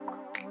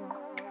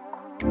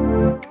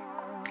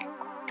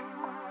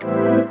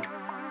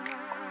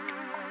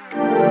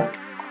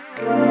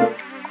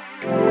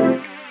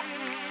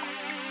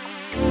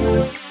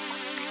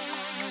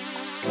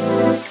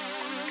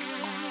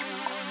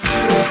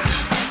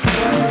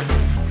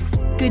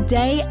Good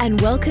day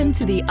and welcome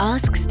to the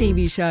Ask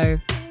Stevie Show,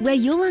 where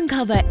you'll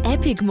uncover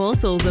epic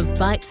morsels of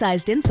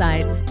bite-sized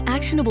insights,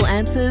 actionable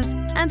answers,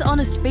 and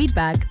honest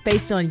feedback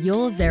based on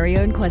your very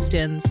own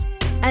questions.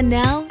 And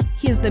now,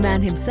 here's the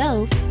man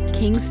himself,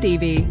 King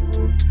Stevie.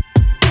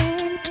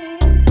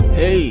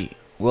 Hey,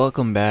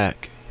 welcome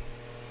back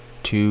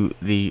to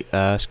the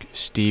Ask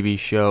Stevie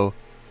Show.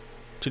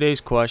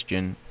 Today's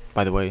question,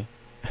 by the way,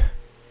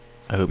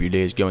 I hope your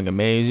day is going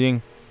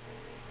amazing.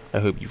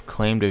 I hope you've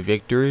claimed a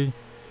victory,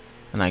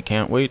 and I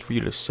can't wait for you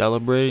to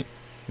celebrate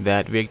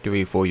that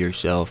victory for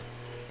yourself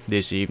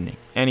this evening.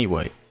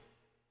 Anyway,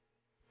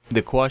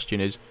 the question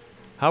is,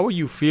 how are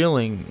you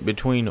feeling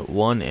between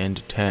 1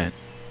 and 10?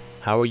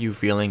 How are you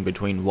feeling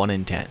between 1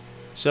 and 10?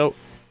 So,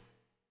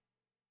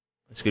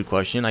 that's a good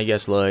question. I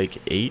guess like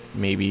 8,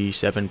 maybe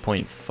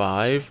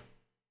 7.5.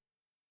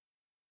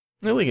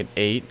 Really an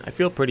 8. I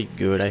feel pretty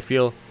good. I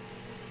feel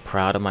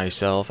proud of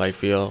myself. I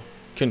feel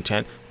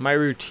content. My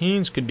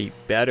routines could be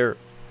better.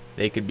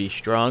 They could be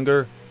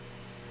stronger.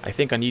 I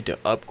think I need to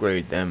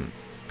upgrade them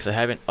because I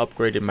haven't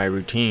upgraded my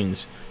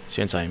routines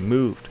since I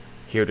moved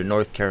here to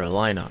North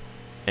Carolina.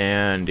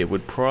 And it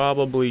would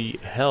probably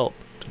help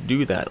to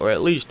do that, or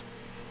at least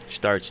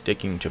start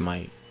sticking to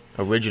my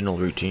original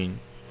routine,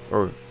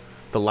 or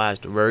the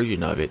last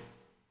version of it,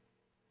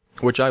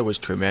 which I was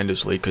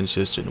tremendously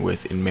consistent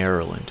with in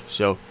Maryland.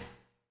 So,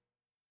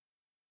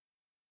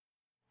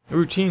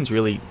 routines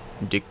really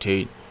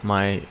dictate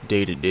my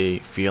day-to-day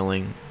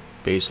feeling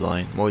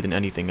baseline more than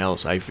anything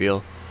else, I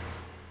feel.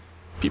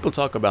 People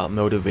talk about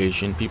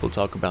motivation, people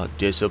talk about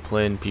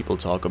discipline, people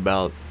talk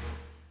about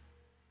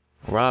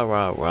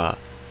rah.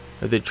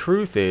 The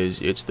truth is,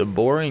 it's the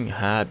boring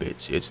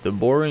habits, it's the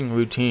boring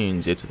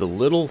routines, it's the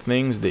little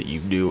things that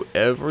you do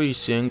every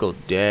single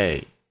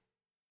day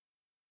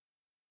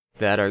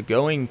that are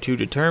going to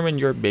determine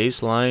your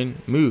baseline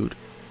mood.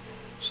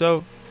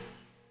 So,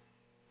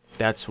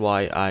 that's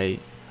why I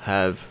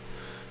have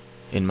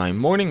in my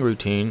morning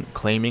routine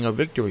claiming a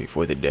victory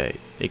for the day.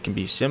 It can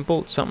be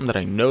simple, something that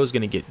I know is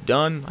going to get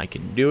done, I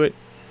can do it.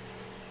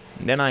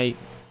 And then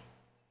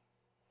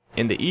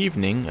in the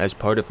evening, as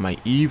part of my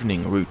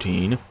evening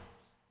routine,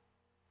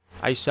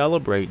 I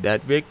celebrate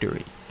that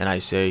victory. And I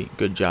say,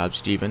 good job,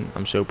 Steven.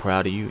 I'm so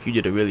proud of you. You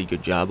did a really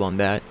good job on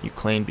that. You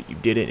claimed it, you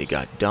did it, it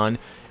got done.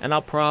 And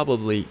I'll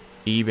probably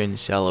even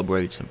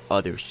celebrate some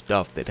other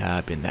stuff that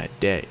happened that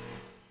day.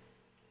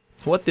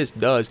 What this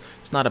does,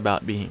 it's not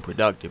about being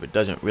productive. It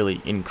doesn't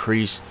really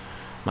increase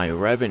my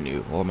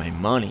revenue or my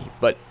money.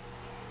 But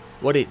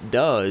what it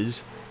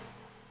does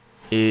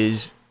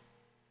is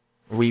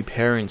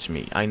reparents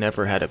me. I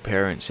never had a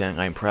parent saying,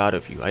 I'm proud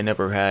of you. I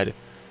never had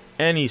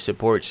any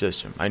support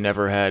system. I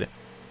never had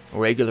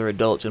regular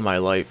adults in my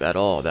life at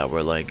all that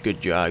were like,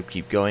 good job,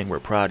 keep going, we're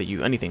proud of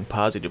you, anything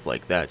positive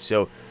like that.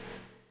 So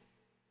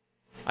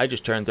I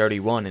just turned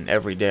 31, and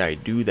every day I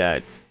do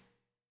that,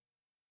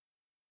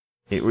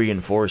 it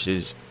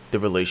reinforces the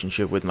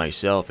relationship with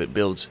myself. It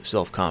builds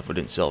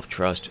self-confidence,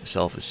 self-trust,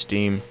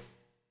 self-esteem.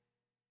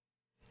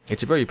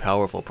 It's a very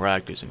powerful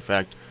practice. In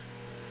fact,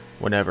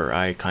 whenever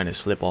I kind of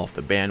slip off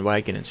the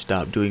bandwagon and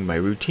stop doing my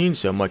routine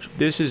so much,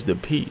 this is the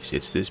piece.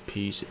 It's this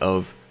piece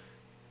of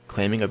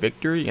claiming a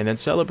victory and then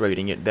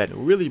celebrating it that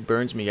really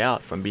burns me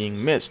out from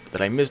being missed, that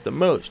I miss the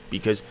most,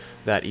 because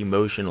that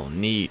emotional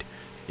need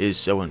is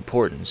so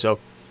important. So,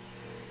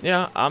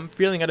 yeah, I'm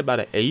feeling at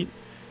about an 8.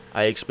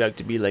 I expect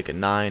to be like a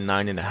 9,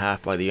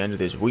 9.5 by the end of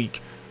this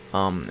week,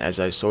 as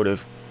I sort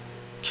of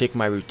kick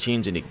my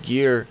routines into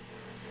gear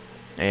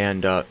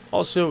and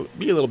also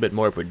be a little bit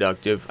more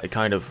productive. I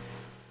kind of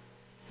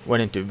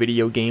went into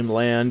video game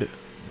land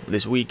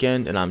this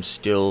weekend, and I'm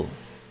still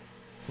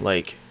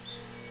like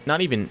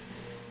not even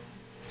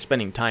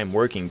spending time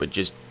working, but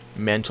just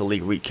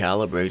mentally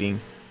recalibrating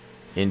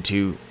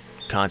into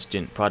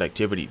constant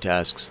productivity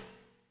tasks.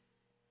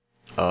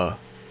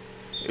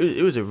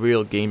 It was a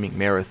real gaming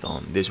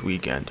marathon this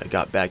weekend. I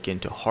got back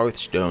into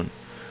Hearthstone,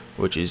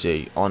 which is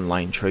a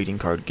online trading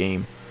card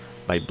game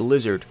by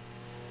Blizzard.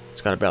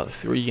 It's got about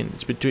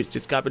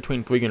it's got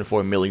between 3 and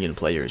 4 million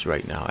players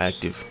right now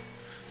active.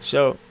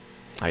 So,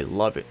 I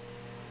love it.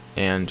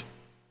 And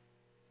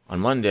on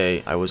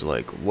Monday, I was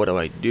like, what do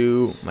I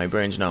do? My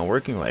brain's not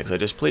working right, because I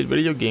just played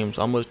video games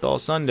almost all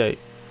Sunday.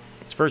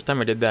 It's the first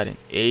time I did that in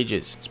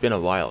ages. It's been a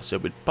while, so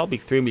it probably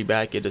threw me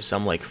back into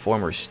some like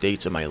former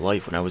states of my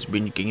life when I was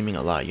binge gaming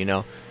a lot, you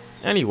know?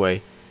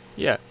 Anyway,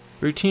 yeah,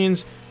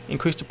 routines,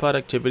 increase the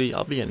productivity.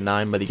 I'll be at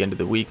 9 by the end of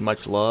the week.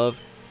 Much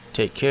love.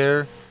 Take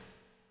care.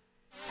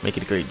 Make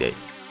it a great day.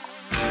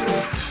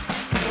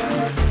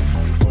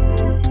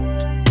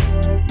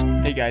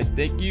 Hey guys,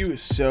 thank you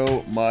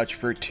so much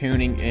for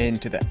tuning in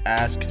to the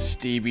Ask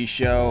Stevie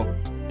Show.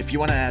 If you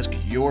want to ask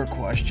your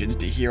questions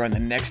to hear on the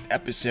next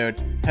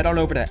episode, head on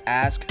over to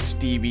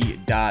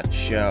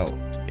askstevie.show.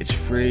 It's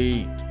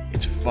free,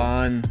 it's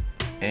fun,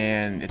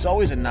 and it's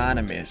always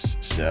anonymous,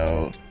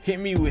 so hit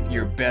me with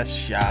your best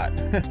shot.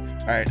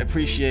 Alright,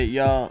 appreciate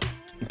y'all,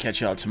 and catch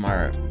y'all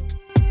tomorrow.